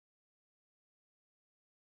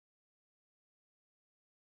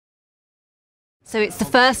So it's the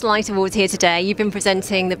first Light Awards here today. You've been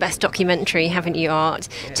presenting the best documentary, haven't you, Art?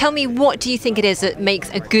 Tell me, what do you think it is that makes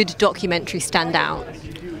a good documentary stand out?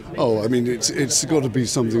 Oh, I mean, it's got to be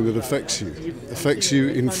something that affects you,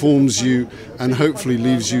 informs you, and hopefully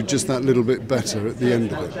leaves you just that little bit better at the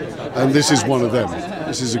end of it. And this is one of them.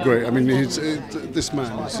 This is a great. I mean, this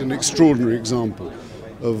man is an extraordinary example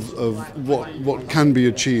of what can be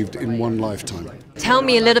achieved in one lifetime. Tell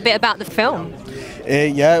me a little bit about the film.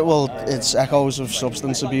 Yeah, well, it's echoes of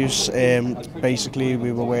substance abuse. Basically,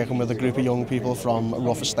 we were working with a group of young people from a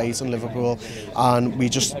rough estate in Liverpool, and we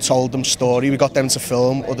just told them story. We got them to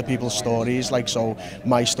film other people's stories, like so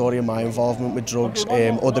my story and my involvement with drugs,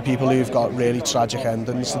 other people who've got really tragic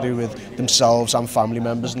endings to do with themselves and family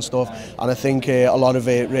members and stuff. And I think a lot of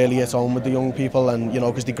it really hit home with the young people, and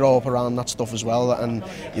because they grow up around that stuff as well, and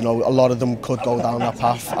a lot of them could go down that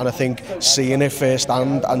path. And I think seeing it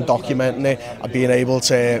firsthand and documenting it and being able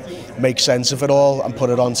to make sense of it all and put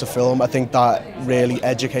it onto film, I think that really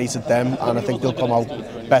educated them, and I think they'll come out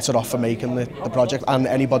better off for making the project, and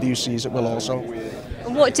anybody who sees it will also.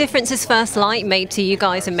 What difference has First Light made to you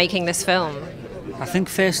guys in making this film? I think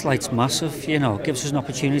First Light's massive, gives us an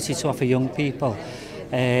opportunity to offer young people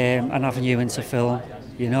an avenue into film,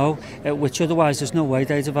 which otherwise there's no way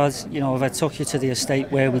they'd have had. If I took you to the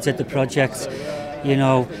estate where we did the project,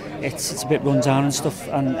 it's a bit run down and stuff,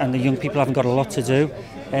 and the young people haven't got a lot to do.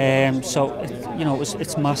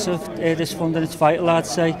 It's massive, this fund, and it's vital, I'd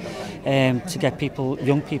say, to get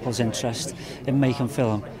young people's interest in making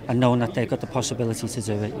film and knowing that they've got the possibility to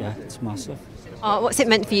do it. Yeah, it's massive. What's it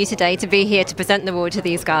meant for you today to be here to present the award to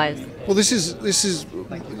these guys? Well, this is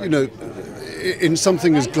in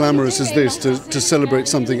something as glamorous as this, to celebrate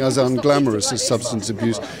something as unglamorous as substance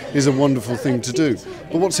abuse is a wonderful thing to do.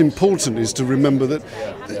 But what's important is to remember that,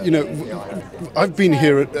 I've been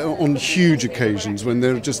here on huge occasions when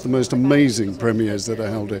there are just the most amazing premieres that are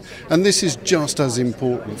held here. And this is just as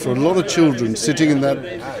important for a lot of children sitting in that,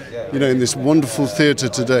 in this wonderful theatre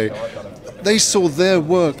today. They saw their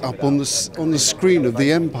work up on the screen of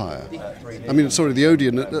the Empire. The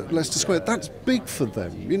Odeon at Leicester Square. That's big for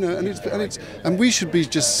them, and we should be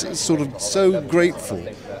just sort of so grateful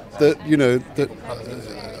that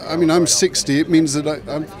I'm 60. It means that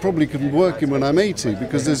I probably can work in when I'm 80,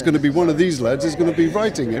 because there's going to be one of these lads who's going to be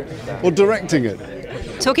writing it or directing it.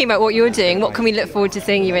 Talking about what you're doing, what can we look forward to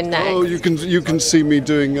seeing you in next? Oh, you can see me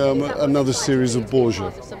doing another series of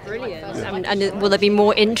Borgia. Brilliant. Yeah. And will there be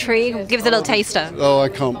more intrigue? Give us a little taster. Oh, I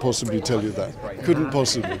can't possibly tell you that. Couldn't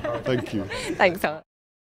possibly. Thank you. Thanks, Art.